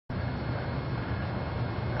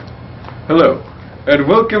Hello, and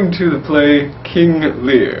welcome to the play King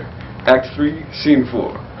Lear, Act 3, Scene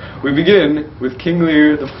 4. We begin with King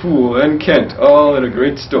Lear, the Fool, and Kent, all in a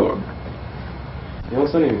great storm. You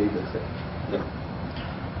almost don't even need this.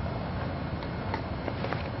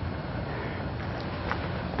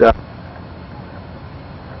 No.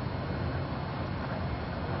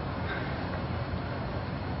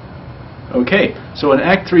 Okay, so in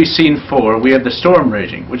Act 3, Scene 4, we have the storm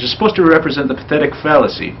raging, which is supposed to represent the pathetic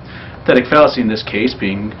fallacy. Pathetic fallacy in this case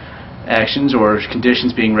being actions or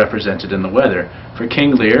conditions being represented in the weather. For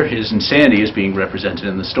King Lear, his insanity is being represented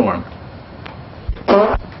in the storm.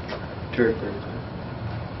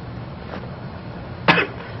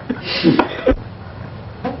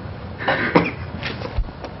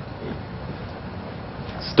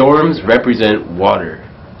 Storms represent water.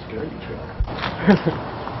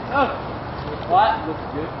 What? Looks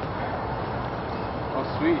good. Oh,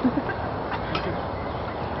 sweet.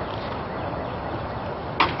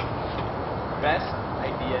 Best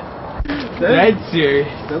idea. That's serious.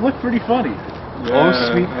 That looked pretty funny. Oh,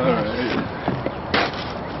 sweet.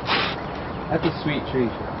 That's a sweet tree.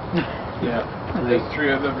 Yeah. Best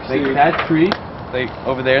tree I've ever Like seen. that tree? Like,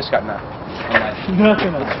 over there, Scott, no.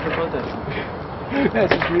 Nothing else.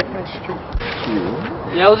 That's true.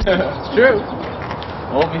 Yeah, it's true.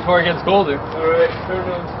 Well, before it gets colder. Alright, turn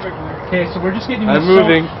on the sprinkler. Okay, so we're just getting I'm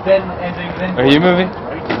moving. Then ending. Are you moving?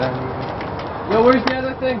 Yo, where's the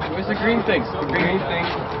other thing? Where's the green thing? The green thing.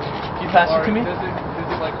 Can you pass it to me? Does it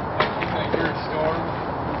like ignite your storm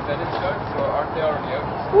then it starts, or aren't they already out?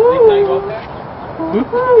 Woo! They can go up there?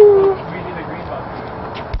 Woohoo! We need a green button.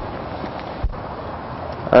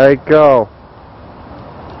 Alright, go.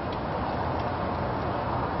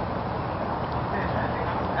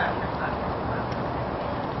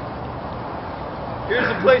 Here's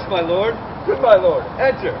the place, my lord. Good, my lord.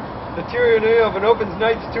 Enter. The tyranny of an open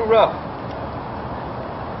night's too rough.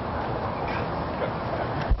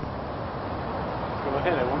 Go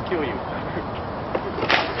ahead, I won't kill you.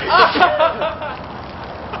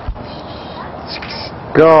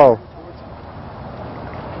 Go.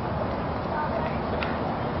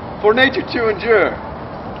 For nature to endure.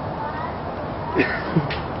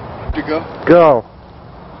 To go. Go.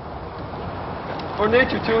 For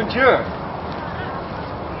nature to endure.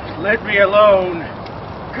 Let me alone.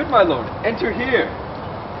 Good, my lord. Enter here.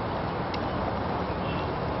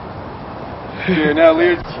 Here, now,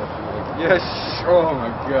 Lear. Yes. Oh, my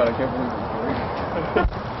God. I can't believe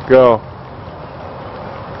it. Go.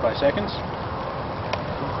 5 seconds.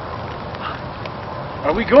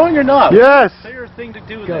 Are we going or not? Yes. Fair thing to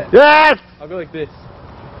do then. Yes. I'll go like this.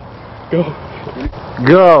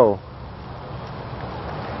 Go.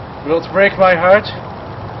 Wilt break my heart?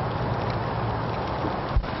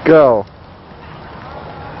 Go.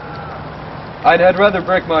 I'd had rather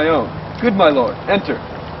break my own. Good, my lord. Enter.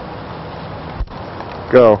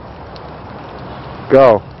 Go.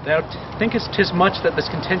 Go. Thou thinkest 'tis much that this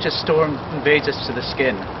contentious storm invades us to the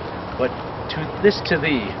skin, but to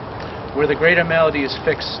thee, where the greater malady is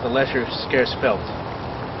fixed, the lesser scarce felt.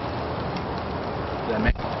 Does that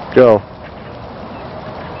make Go.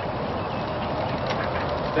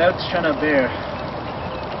 Thou shouldst bear,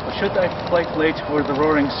 but should thy flight lay toward the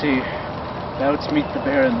roaring sea, thou'dst meet the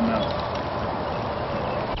bear in the mouth.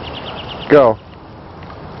 Go.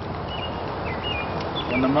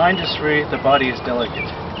 When the mind is free, the body is delicate.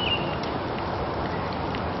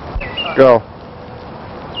 Go.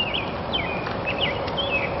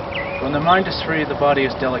 When the mind is free, the body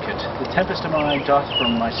is delicate. The tempest of mine doth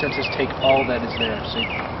from my senses take all that is there. See?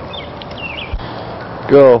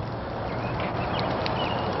 Go.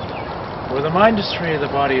 Where the mind is free, the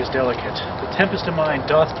body is delicate. The tempest of mine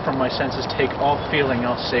doth from my senses take all feeling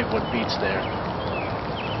else save what beats there.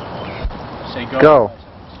 Say go. Go.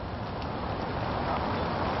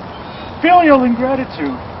 Filial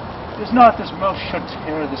ingratitude is not this mouth should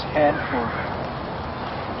tear this hand for.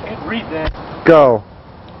 Can't read that. Go.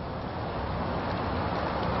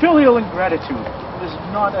 Filial ingratitude is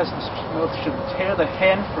not as this mouth should tear the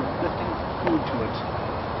hand for lifting food to it.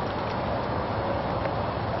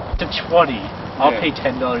 To 20. I'll pay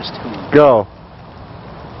 $10 too. Go.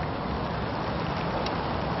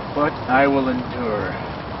 But I will endure.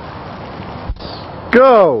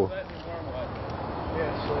 Go.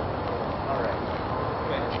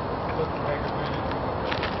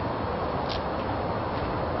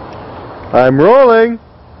 I'm rolling.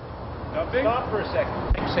 Stop for a second.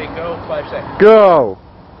 Say go, 5 seconds. Go.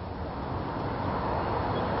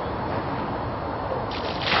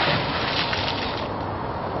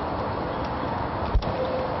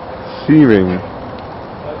 Searing.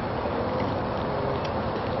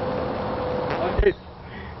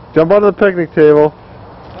 Jump onto the picnic table.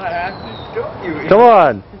 Not happening. Don't you? Come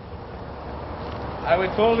on. I would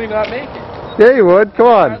totally not make it. Yeah, you would. Come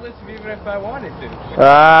on. Regardless of even if I wanted to.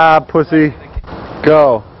 Ah, pussy.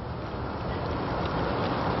 Go.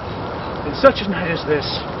 In such a night as this,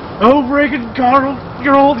 oh, Reagan Carl,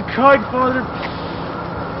 your old kind father,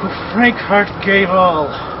 who frank heart gave all.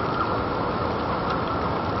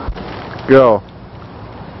 Go.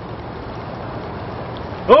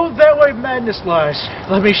 Oh, that way madness lies.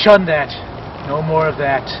 Let me shun that. No more of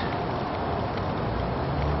that.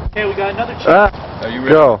 Okay, we got another chance. Ah. Are you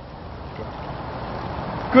ready? Go.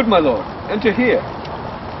 Good, my lord. Enter here.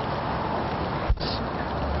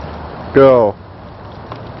 Go.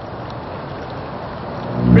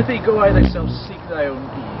 Prithee, go I thyself, seek thy own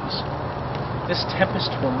ease. This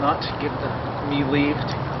tempest will not give me leave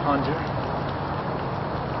to conjure.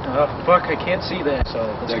 Oh, fuck, I can't see that, so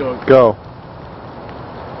let's go. Go.